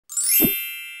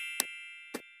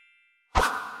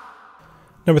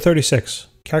Number 36.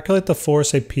 Calculate the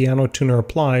force a piano tuner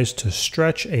applies to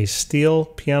stretch a steel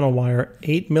piano wire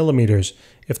 8 millimeters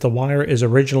if the wire is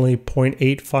originally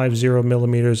 0.850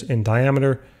 millimeters in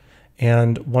diameter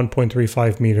and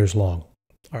 1.35 meters long.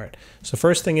 All right, so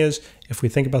first thing is, if we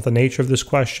think about the nature of this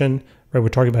question, right, we're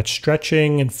talking about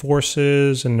stretching and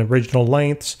forces and original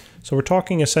lengths. So we're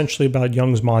talking essentially about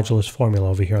Young's modulus formula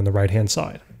over here on the right-hand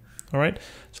side. All right,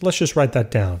 so let's just write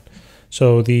that down.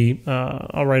 So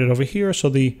I'll write it over here. So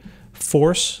the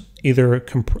force, either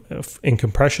in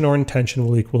compression or in tension,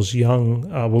 will equal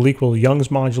Young's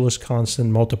modulus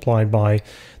constant multiplied by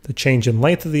the change in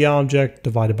length of the object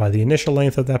divided by the initial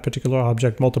length of that particular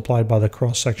object multiplied by the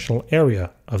cross-sectional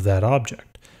area of that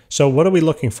object. So what are we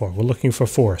looking for? We're looking for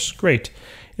force. Great.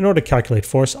 In order to calculate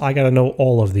force, I got to know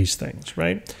all of these things,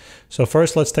 right? So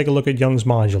first, let's take a look at Young's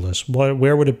modulus.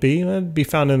 Where would it be? It'd be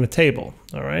found in the table,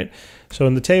 all right? So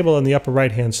in the table on the upper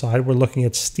right-hand side, we're looking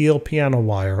at steel piano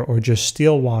wire, or just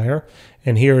steel wire,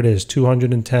 and here it is,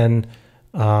 210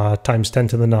 times 10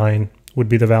 to the 9 would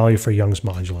be the value for Young's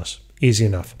modulus. Easy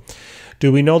enough.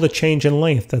 Do we know the change in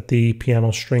length that the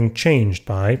piano string changed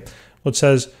by? Well, it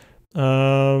says,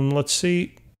 let's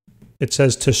see, it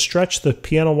says to stretch the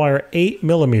piano wire 8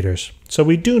 millimeters. So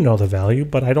we do know the value,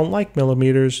 but I don't like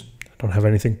millimeters. I don't have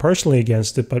anything personally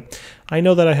against it, but I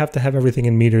know that I have to have everything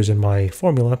in meters in my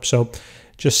formula. So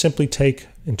just simply take,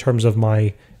 in terms of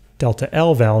my delta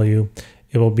L value,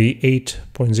 it will be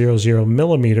 8.00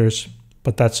 millimeters,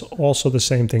 but that's also the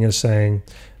same thing as saying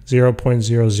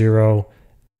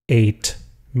 0.008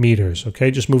 meters.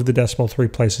 Okay, just move the decimal 3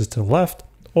 places to the left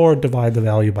or divide the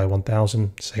value by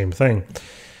 1,000, same thing.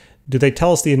 Do they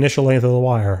tell us the initial length of the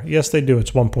wire? Yes, they do. It's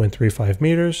 1.35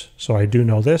 meters. So I do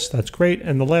know this. That's great.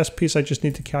 And the last piece I just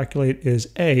need to calculate is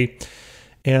A.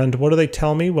 And what do they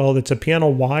tell me? Well, it's a piano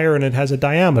wire and it has a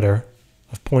diameter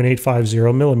of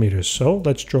 0.850 millimeters. So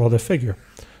let's draw the figure.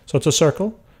 So it's a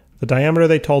circle. The diameter,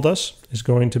 they told us, is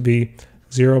going to be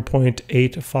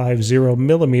 0.850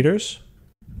 millimeters,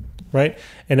 right?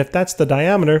 And if that's the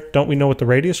diameter, don't we know what the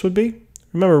radius would be?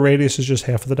 Remember, radius is just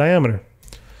half of the diameter.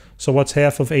 So what's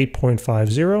half of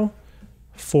 8.50?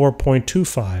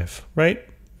 4.25, right?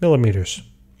 Millimeters.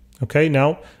 Okay,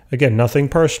 now, again, nothing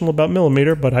personal about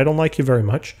millimeter, but I don't like you very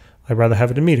much. I'd rather have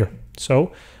it in meter.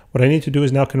 So what I need to do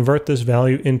is now convert this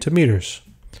value into meters.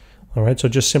 All right, so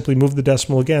just simply move the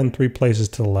decimal again 3 places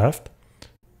to the left.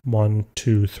 1,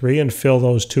 2, 3, and fill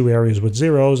those 2 areas with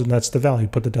zeros, and that's the value.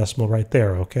 Put the decimal right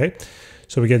there, okay?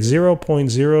 So we get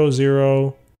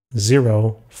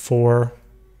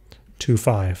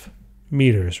 0.000425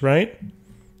 meters, right?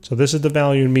 So this is the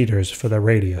value in meters for the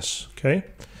radius, okay?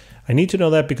 I need to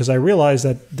know that because I realize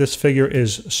that this figure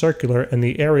is circular and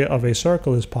the area of a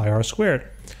circle is pi r squared.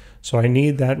 So I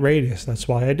need that radius. That's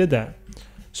why I did that.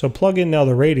 So plug in now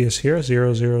the radius here,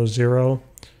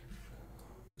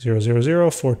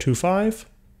 0.0000425.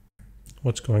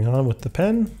 What's going on with the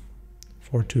pen?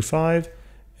 425,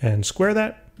 and square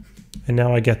that. And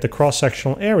now I get the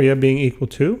cross-sectional area being equal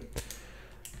to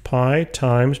pi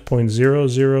times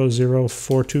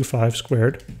 0.000425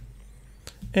 squared.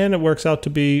 And it works out to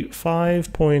be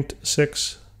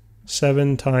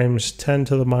 5.67 times 10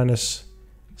 to the minus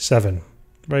 7,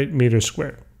 right, meters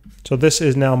squared. So this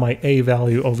is now my A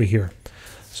value over here.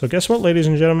 So guess what, ladies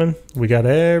and gentlemen? We got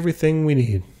everything we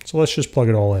need. So let's just plug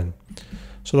it all in.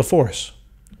 So the force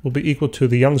will be equal to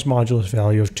the Young's modulus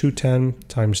value of 210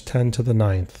 times 10 to the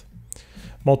 9th.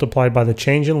 Multiplied by the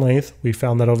change in length, we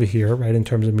found that over here, right, in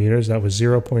terms of meters, that was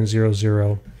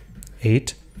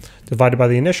 0.008. Divided by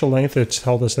the initial length, it's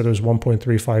told us that it was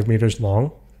 1.35 meters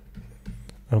long.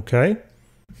 Okay,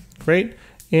 great.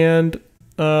 And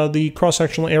the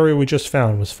cross-sectional area we just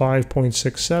found was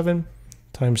 5.67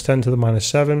 times 10 to the minus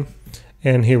 7.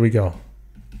 And here we go.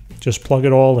 Just plug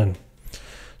it all in.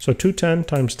 So 210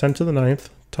 times 10 to the 9th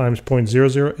times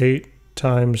 0.008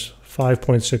 times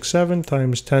 5.67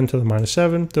 times 10 to the minus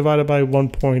 7 divided by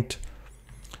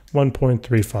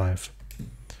 1.35.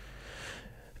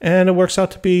 And it works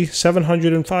out to be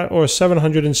 705 or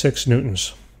 706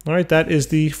 newtons. All right, that is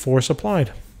the force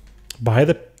applied by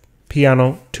the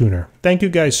piano tuner. Thank you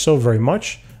guys so very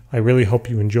much. I really hope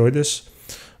you enjoyed this.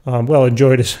 Well,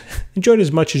 enjoyed as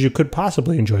much as you could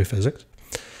possibly enjoy physics.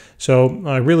 So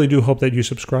I really do hope that you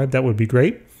subscribe. That would be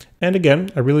great. And again,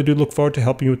 I really do look forward to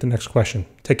helping you with the next question.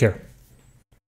 Take care.